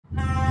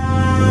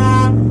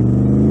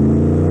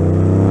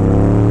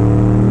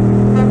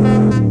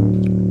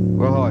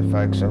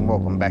folks, and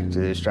welcome back to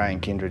the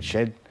Australian Kindred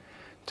Shed.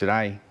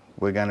 Today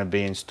we're going to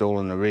be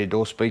installing the rear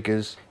door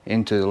speakers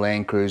into the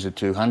Landcruiser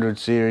 200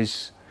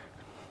 series.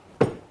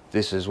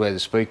 This is where the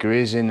speaker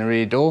is in the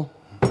rear door.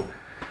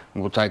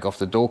 We'll take off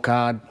the door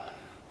card.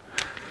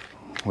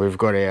 We've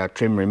got our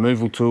trim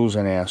removal tools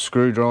and our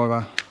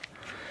screwdriver.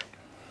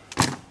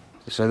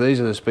 So these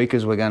are the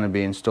speakers we're going to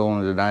be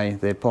installing today.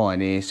 They're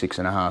Pioneer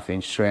 6.5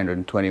 inch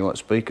 320 watt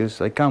speakers.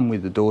 They come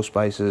with the door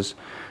spacers,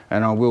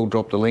 and I will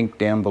drop the link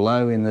down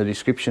below in the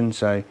description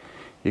so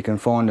you can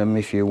find them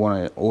if you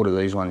want to order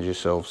these ones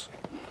yourselves.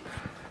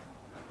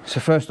 So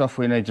first off,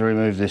 we need to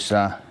remove this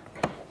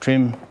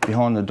trim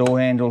behind the door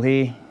handle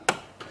here.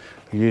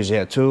 Use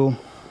our tool.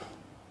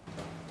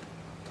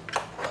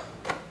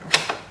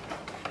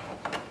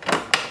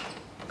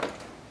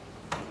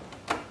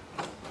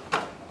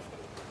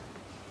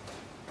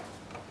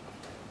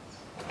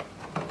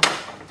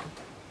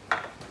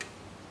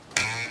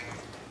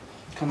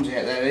 Comes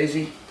out that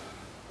easy.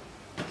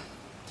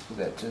 Put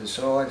that to the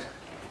side.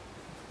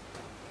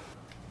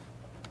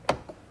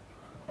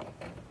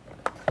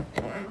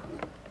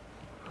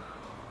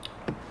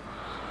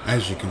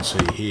 As you can see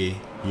here,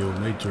 you'll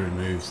need to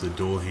remove the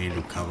door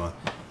handle cover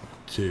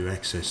to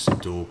access the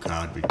door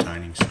card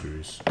retaining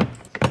screws.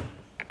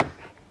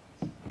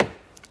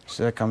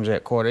 So that comes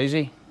out quite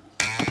easy.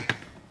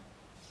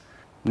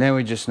 Now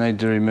we just need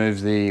to remove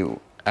the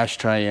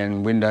ashtray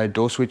and window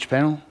door switch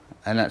panel,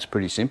 and that's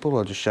pretty simple.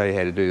 I'll just show you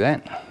how to do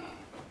that.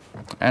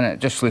 And it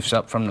just lifts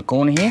up from the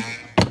corner here,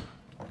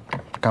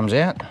 comes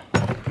out.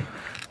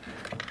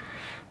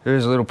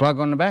 There's a little plug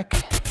on the back.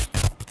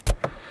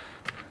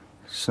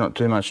 It's not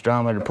too much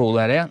drama to pull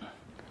that out.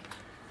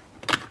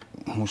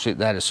 We'll set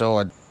that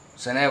aside.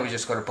 So now we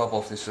just got to pop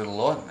off this little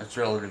light. It's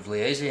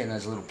relatively easy, and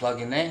there's a little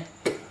plug in there.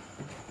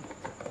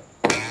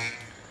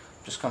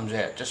 Just comes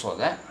out just like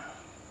that.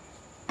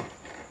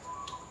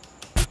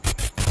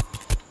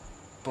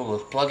 Pull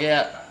the plug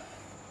out.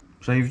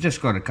 So you've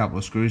just got a couple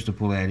of screws to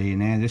pull out here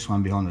now. This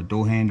one behind the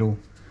door handle.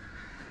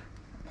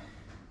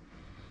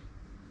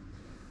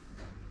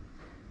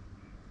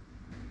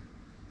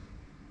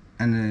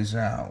 And there's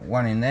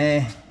one in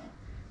there,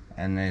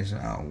 and there's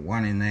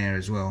one in there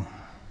as well.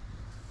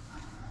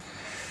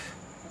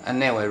 And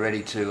now we're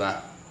ready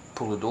to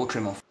pull the door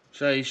trim off.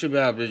 So you should be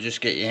able to just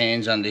get your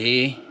hands under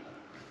here,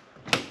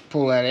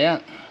 pull that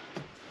out.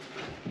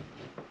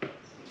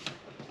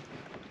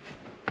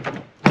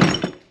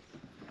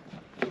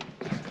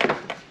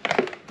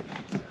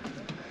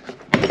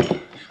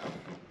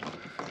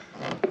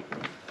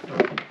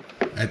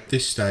 At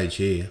this stage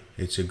here,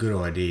 it's a good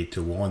idea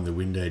to wind the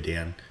window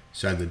down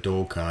so the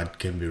door card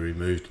can be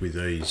removed with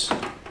ease.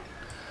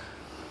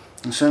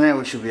 And so now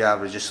we should be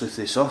able to just lift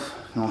this off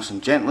nice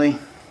and gently.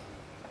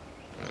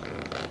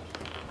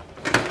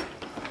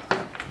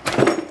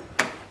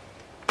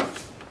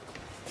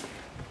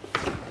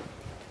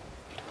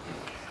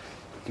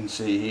 You can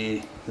see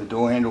here the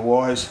door handle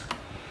wires.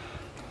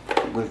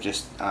 We've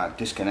just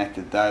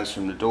disconnected those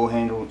from the door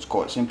handle. It's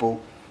quite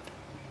simple.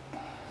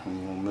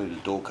 And we'll move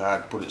the door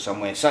card, put it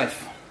somewhere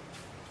safe.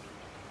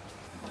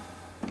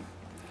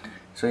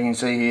 So you can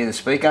see here the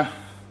speaker.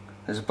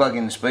 There's a plug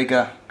in the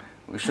speaker.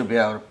 We should be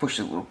able to push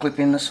the little clip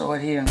in the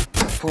side here and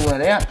pull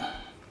that out.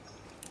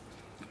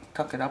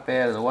 Tuck it up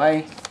out of the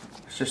way.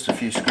 It's just a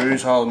few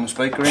screws holding the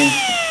speaker in.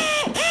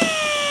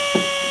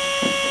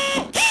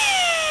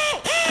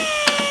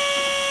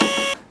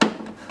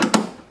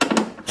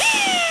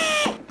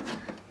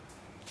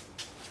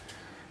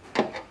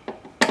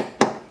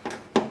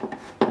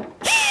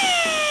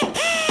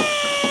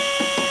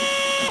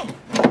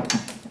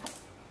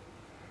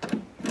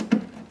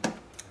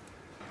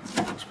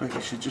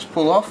 Speaker should just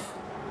pull off.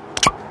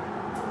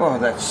 Oh,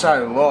 that's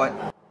so light.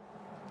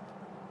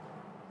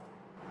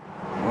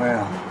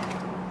 Wow.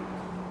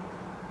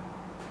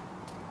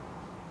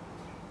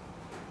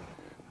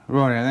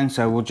 Righto then,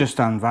 so we'll just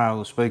unveil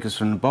the speakers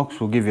from the box.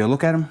 We'll give you a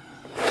look at them.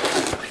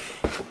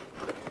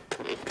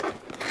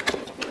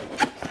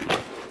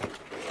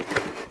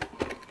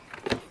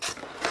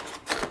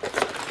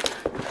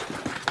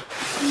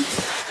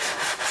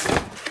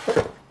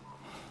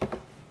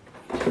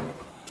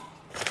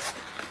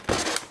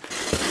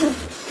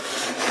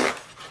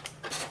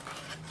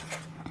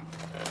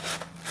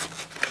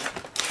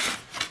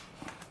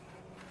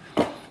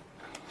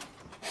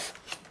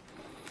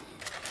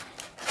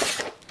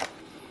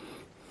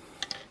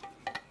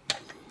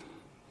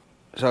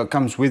 So it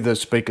comes with the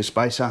speaker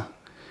spacer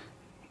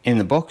in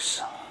the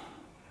box.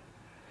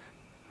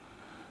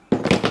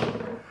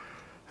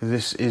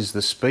 This is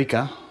the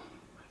speaker.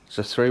 It's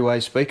a three-way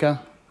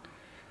speaker.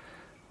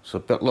 It's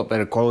a lot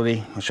better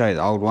quality. I'll show you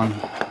the old one.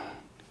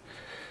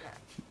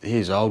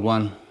 Here's the old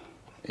one.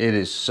 It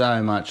is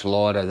so much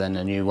lighter than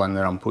the new one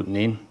that I'm putting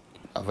in.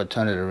 If I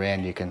turn it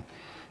around, you can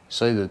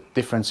see the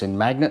difference in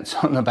magnets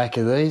on the back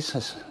of these.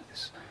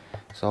 This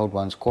old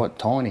one's quite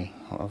tiny.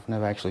 I've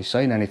never actually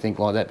seen anything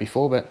like that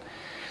before, but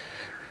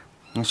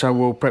so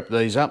we'll prep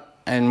these up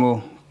and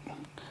we'll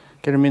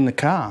get them in the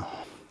car.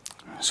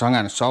 So I'm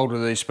going to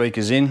solder these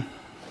speakers in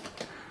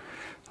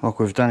like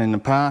we've done in the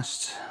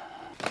past.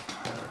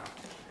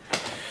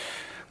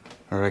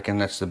 I reckon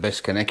that's the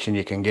best connection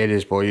you can get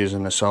is by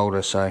using the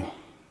solder. So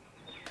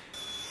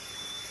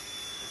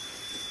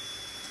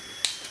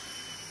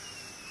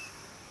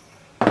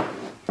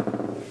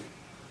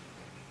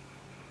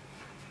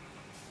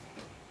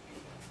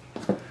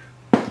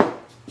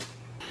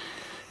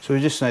we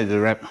just need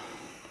to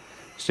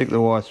stick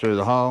the wire through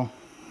the hole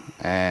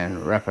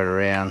and wrap it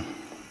around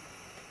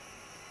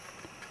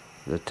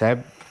the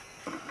tab.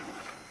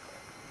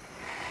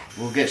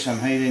 We'll get some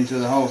heat into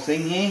the whole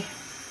thing here.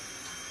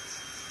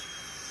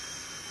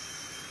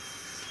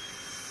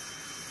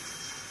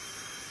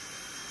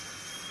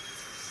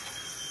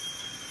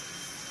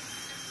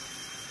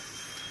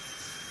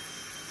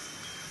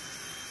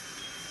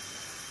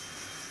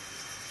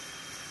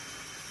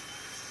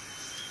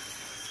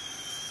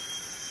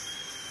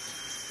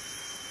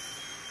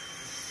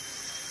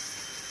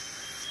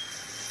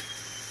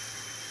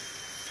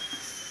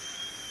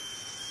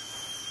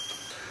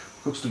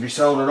 Looks to be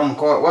soldered on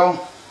quite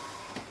well.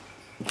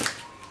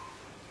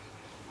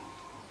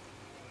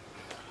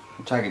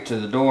 I'll take it to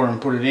the door and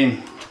put it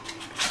in.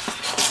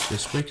 The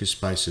speaker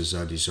spacers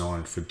are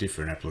designed for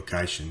different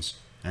applications,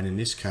 and in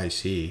this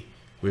case here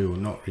we will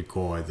not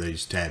require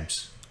these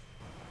tabs.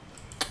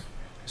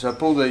 So I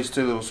pulled these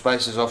two little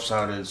spacers off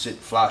so it'd sit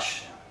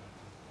flush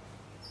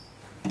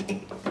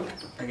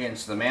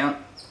against the mount.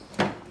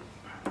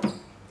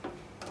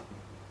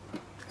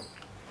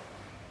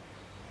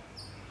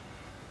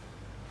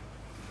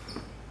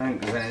 I don't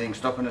think there's anything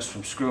stopping us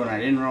from screwing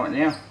that in right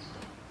now.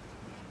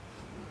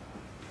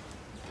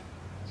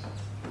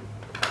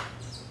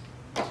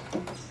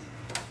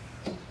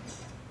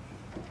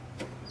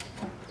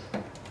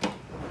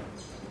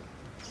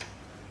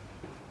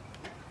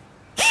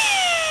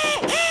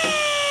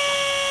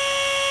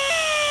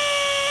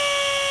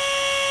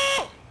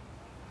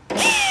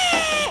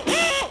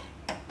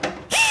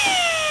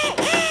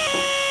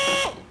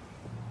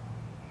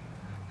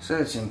 So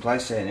it's in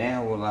place there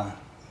now. We'll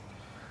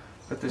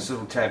put this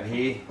little tab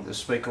here, the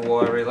speaker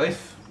wire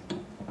relief.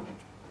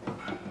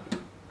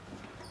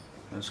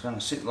 It's going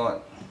to sit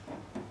like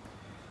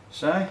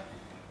so.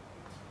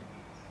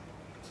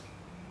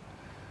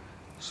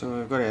 So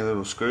we've got our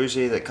little screws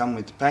here that come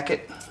with the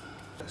packet.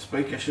 The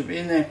speaker should be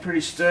in there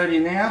pretty sturdy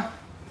now.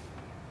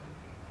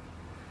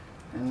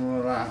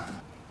 And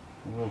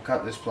we'll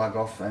cut this plug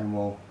off and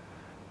we'll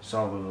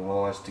solder the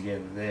wires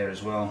together there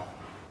as well.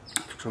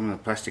 Took some of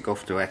the plastic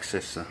off to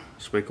access the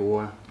speaker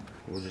wire.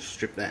 We'll just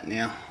strip that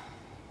now.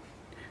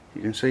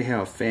 You can see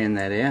how I fan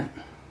that out.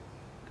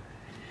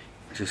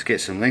 Just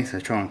get some length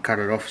and try and cut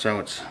it off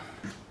so it's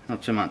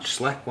not too much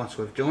slack once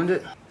we've joined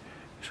it.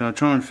 So I'll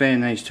try and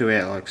fan these two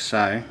out like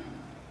so.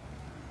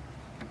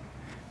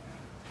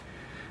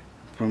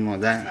 Put them like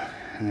that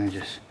and then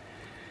just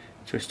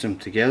twist them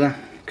together,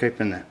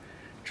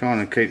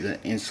 trying to keep the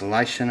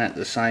insulation at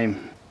the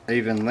same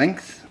even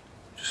length,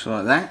 just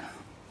like that.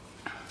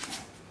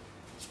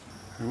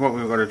 And what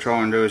we've got to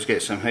try and do is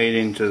get some heat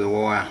into the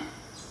wire,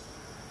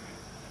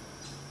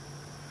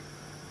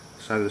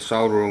 so the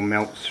solder will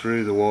melt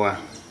through the wire.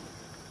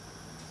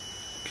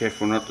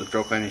 Careful not to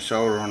drop any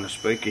solder on the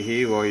speaker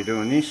here while you're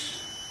doing this.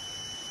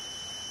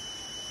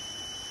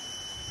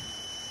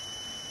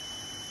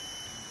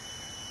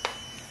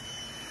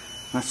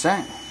 That's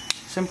that.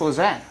 Simple as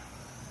that.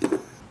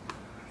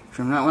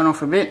 Trim that one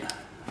off a bit.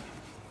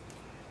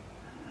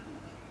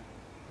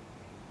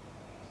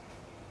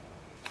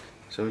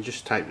 So we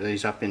just tape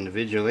these up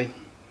individually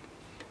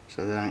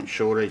so they don't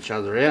short each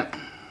other out.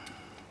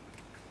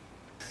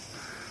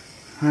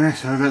 Alright,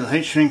 so I've got the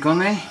heat shrink on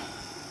there.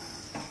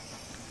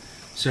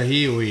 So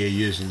here we are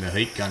using the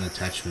heat gun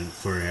attachment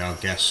for our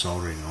gas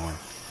soldering iron.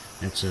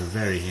 It's a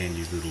very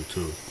handy little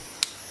tool.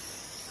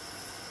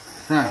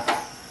 So,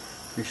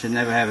 we should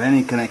never have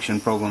any connection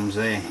problems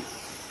there.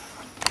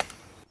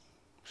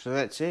 So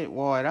that's it,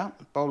 wired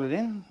up, bolted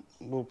in.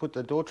 We'll put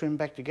the door trim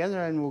back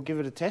together and we'll give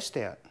it a test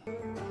out.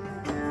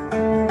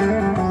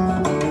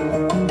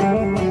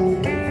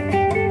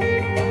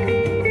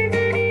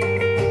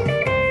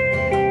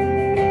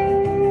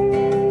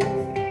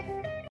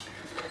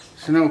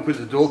 So now we'll put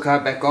the door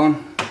card back on,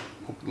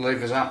 hook the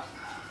levers up.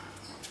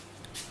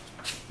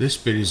 This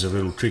bit is a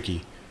little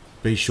tricky.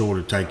 Be sure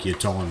to take your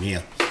time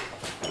here.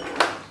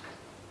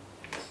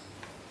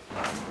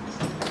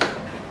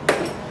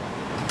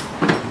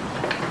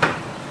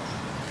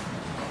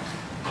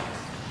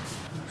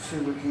 Let's see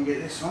if we can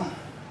get this on.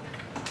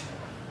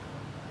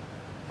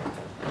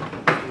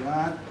 Too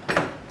hard.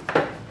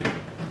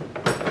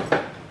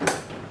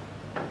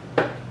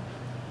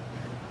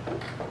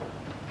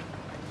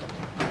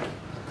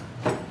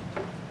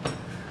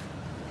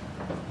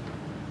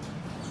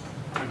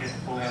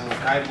 Pull our little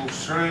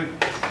cables through.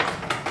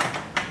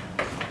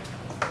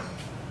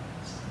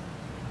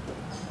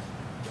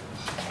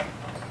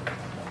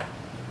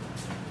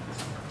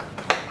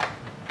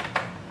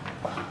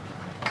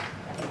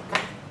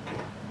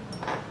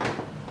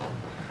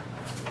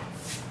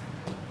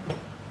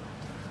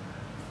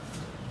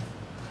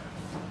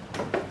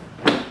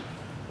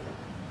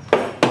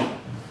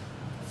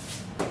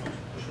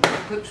 Push the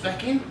clips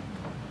back in.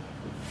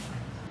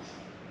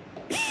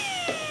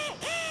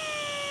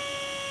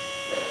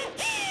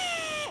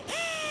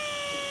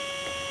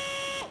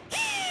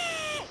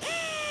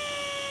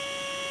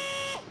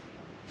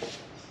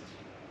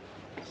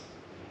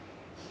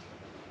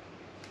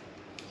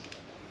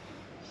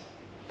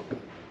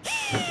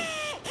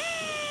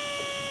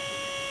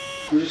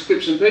 just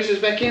clip some pieces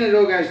back in, it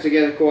all goes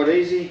together quite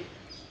easy.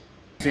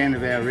 Sound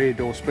of our rear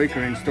door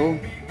speaker install.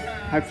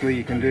 Hopefully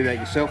you can do that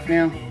yourself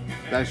now.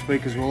 Those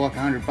speakers were like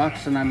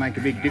 $100 and they make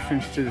a big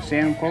difference to the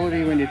sound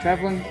quality when you're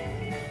travelling.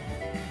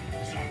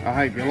 I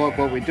hope you like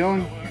what we're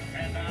doing.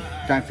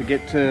 Don't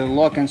forget to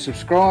like and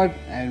subscribe,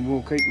 and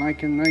we'll keep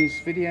making these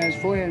videos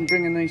for you and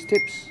bringing these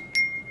tips.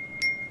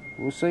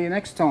 We'll see you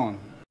next time.